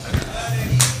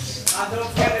And don't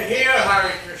forget to hear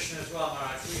Hare Krishna as well,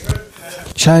 Maharaj. We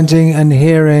heard chanting and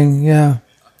hearing, yeah,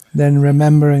 then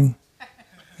remembering.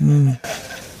 no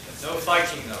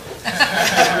fighting though.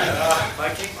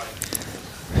 Fighting?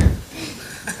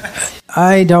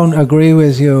 I don't agree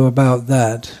with you about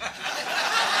that.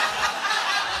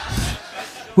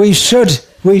 We should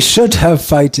have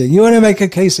fighting. You want to make a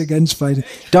case against fighting?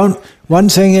 One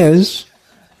thing is,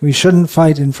 we shouldn't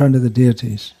fight in front of the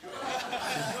deities.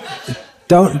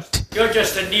 Don't. You're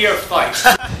just a neophyte.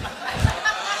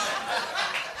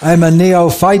 I'm a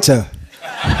neo-fighter.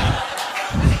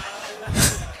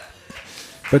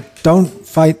 But don't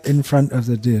fight in front of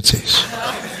the deities.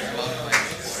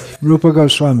 Rupa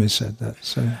Goswami said that.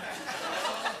 So.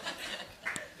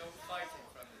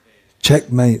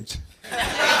 Checkmate.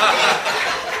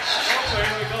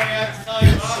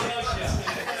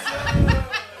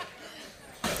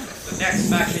 The next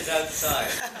match is outside.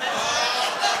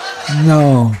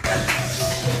 No.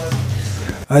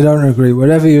 I don't agree.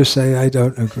 Whatever you say, I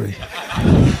don't agree.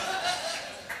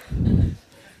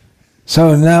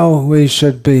 So now we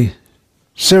should be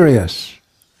serious.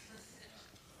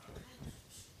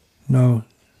 No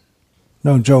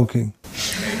joking.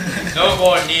 No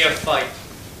more neophyte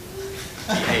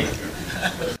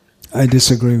behavior. I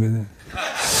disagree with you.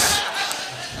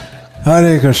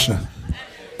 Hare Krishna.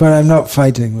 But I'm not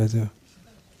fighting with you.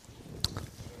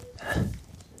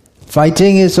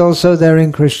 Fighting is also there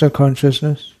in Krishna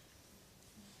consciousness.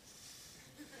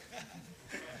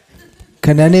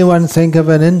 Can anyone think of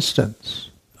an instance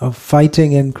of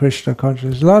fighting in Krishna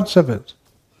consciousness? Lots of it.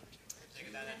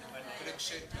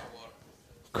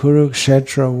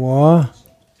 Kurukshetra war.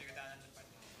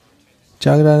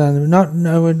 Jagadananda.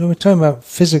 No, we're talking about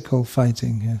physical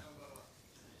fighting here.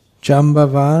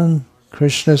 Jambavan.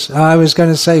 I was going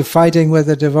to say fighting with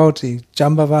a devotee.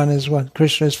 Jambavan is one.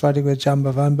 Krishna is fighting with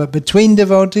Jambavan. But between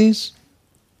devotees,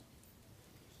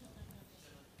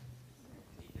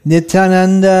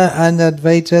 Nityananda and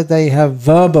Advaita, they have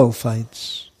verbal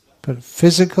fights. But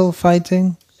physical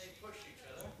fighting,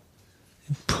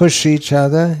 push each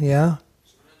other, yeah.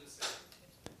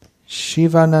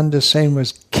 Shivananda Sen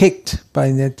was kicked by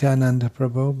Nityananda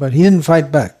Prabhu, but he didn't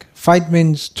fight back. Fight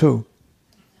means two.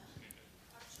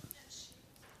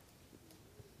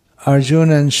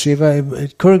 Arjuna and Shiva.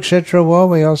 At Kurukshetra war,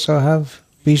 we also have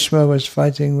Bhishma was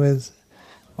fighting with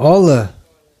all the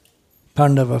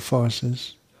Pandava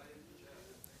forces.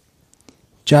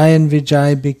 Jai and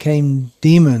Vijay became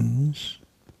demons,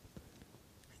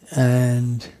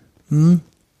 and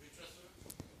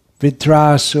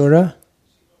Vitrasura,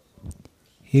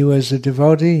 he was a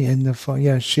devotee in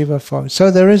the Shiva force.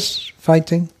 So there is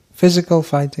fighting, physical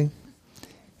fighting,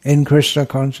 in Krishna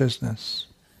consciousness.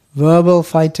 Verbal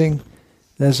fighting,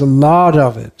 there's a lot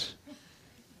of it.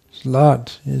 There's a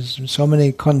lot. There's so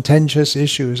many contentious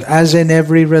issues, as in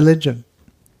every religion.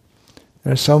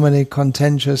 There are so many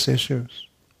contentious issues.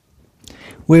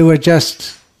 We were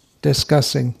just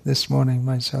discussing this morning,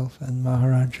 myself and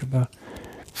Maharaj, about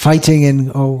fighting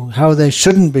how they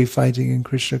shouldn't be fighting in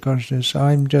Krishna consciousness. So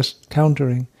I'm just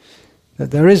countering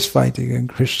that there is fighting in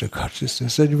Krishna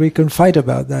consciousness, and we can fight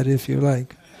about that if you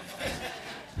like.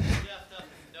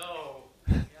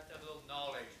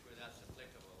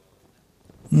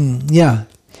 Yeah.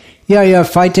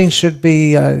 Fighting should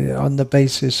be on the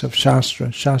basis of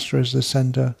Shastra. Shastra is the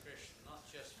center. Not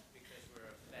just because we're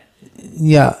offended.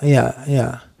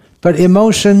 Yeah. But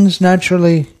emotions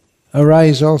naturally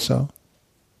arise also.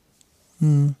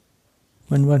 When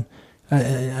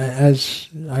as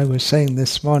I was saying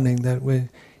this morning, that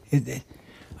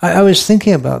I was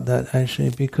thinking about that actually,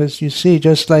 because you see,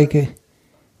 just like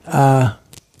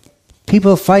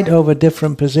people fight over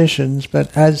different positions,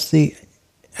 but as the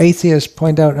atheists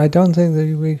point out, I don't think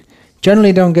that we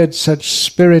generally don't get such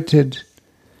spirited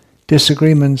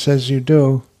disagreements as you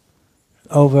do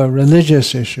over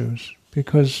religious issues,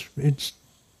 because it's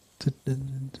the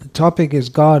topic is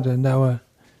God and our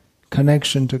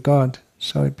connection to God,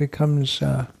 so it becomes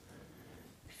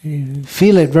you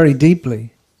feel it very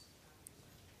deeply.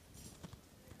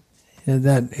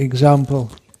 That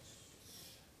example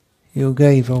you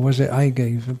gave, or was it I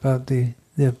gave, about the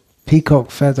peacock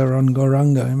feather on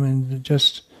Gauranga. I mean,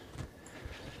 just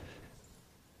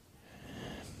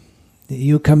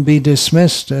you can be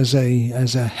dismissed as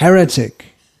a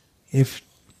heretic if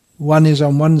one is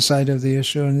on one side of the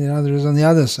issue and the other is on the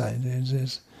other side.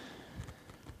 It's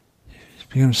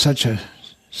become such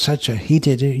a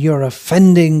heated. You're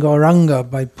offending Gauranga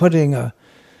by putting a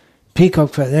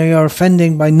peacock feather. You're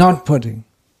offending by not putting.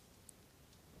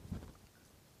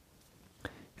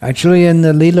 Actually, in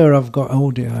the Leela of God, oh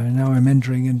dear, now I'm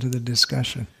entering into the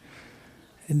discussion.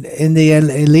 in the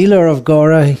Leela of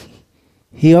Gaura,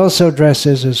 he also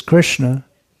dresses as Krishna,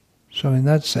 so in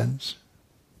that sense,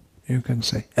 you can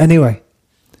say. Anyway,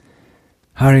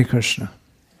 Hare Krishna.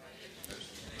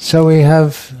 So we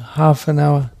have half an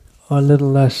hour or a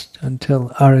little less until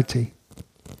Arati.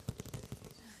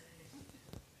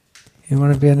 You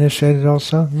want to be initiated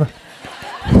also? No.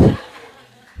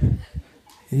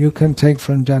 You can take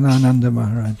from Janananda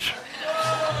Maharaj.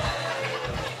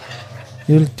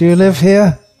 Do you live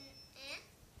here?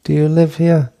 Do you live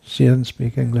here? She doesn't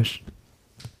speak English.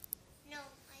 No,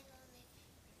 I don't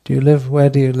live. Do you live? Where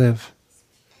do you live?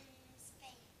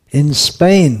 Spain. In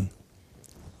Spain.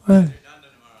 Where?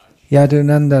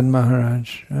 Yadunandan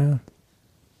Maharaj.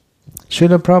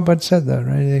 Srila Prabhupada said that,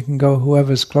 right? They can go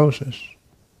whoever's closest.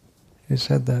 He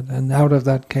said that. And out of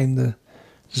that came the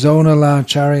zonal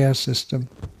acharya system.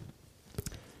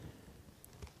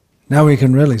 Now we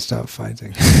can really start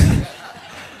fighting.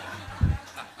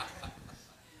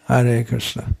 Hare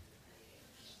Krishna.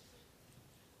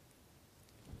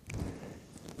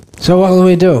 So what will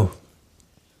we do?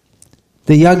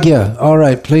 The yajna. All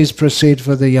right, please proceed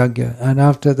for the yajna. And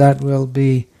after that will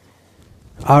be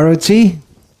arati.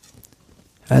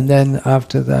 And then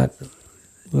after that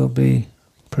will be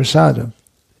prasadam.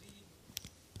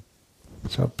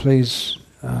 So please...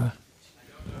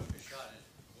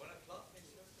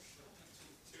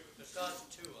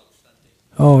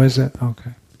 Oh, is it?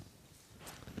 Okay.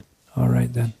 All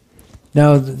right then.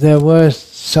 Now, there were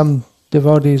some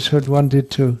devotees who had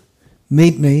wanted to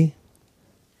meet me,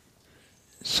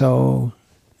 so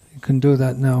you can do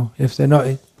that now. If they're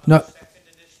not... No.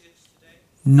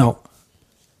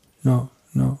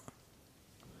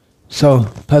 So,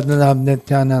 Padmanabh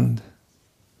Nityanand,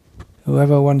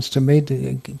 whoever wants to meet,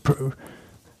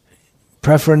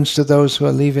 preference to those who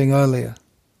are leaving earlier.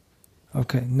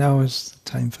 Okay, now is the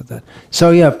time for that.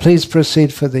 So yeah, please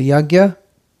proceed for the yajna.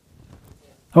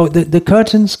 Oh, the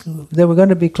curtains, they were going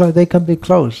to be closed. They can be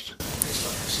closed.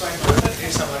 It's like definitely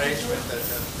some arrangement that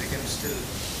they can still...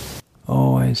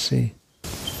 Oh, I see.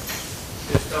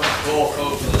 Just don't walk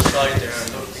over the side there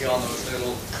and look beyond those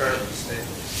little curtains. They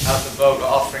have the Voga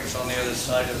offerings on the other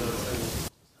side of those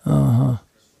little...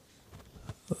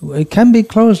 It can be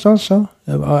closed also.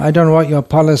 I don't know what your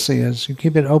policy is. You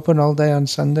keep it open all day on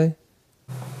Sunday?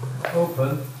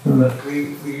 Open, but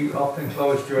we often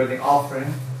close during the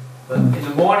offering. But in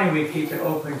the morning we keep it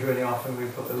open during the offering. We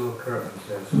put the little curtains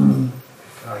there, so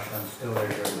Darshan's still there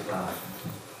during the class.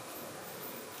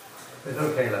 It's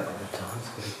okay like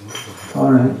that.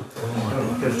 All right.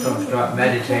 Just don't start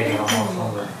meditating on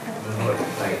the Lord's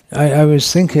plate. I was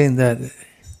thinking that,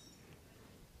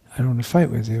 I don't want to fight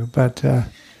with you, but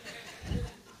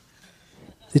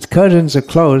the curtains are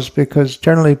closed because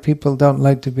generally people don't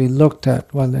like to be looked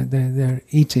at while they're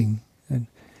eating. And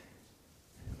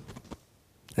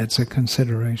that's a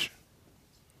consideration.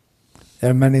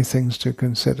 There are many things to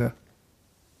consider.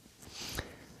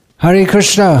 Hare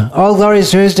Krishna, all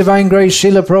glories to His Divine Grace,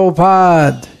 Srila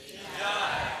Prabhupada,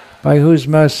 by whose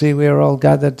mercy we are all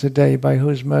gathered today, by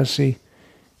whose mercy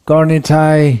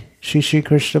Gaurnitai, Shri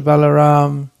Krishna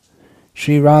Balaram,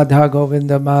 Sri Radha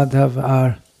Govinda Madhav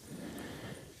are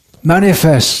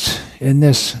manifest in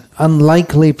this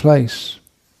unlikely place.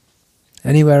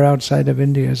 Anywhere outside of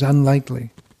India is unlikely.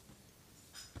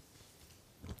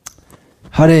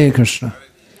 Hare Krishna.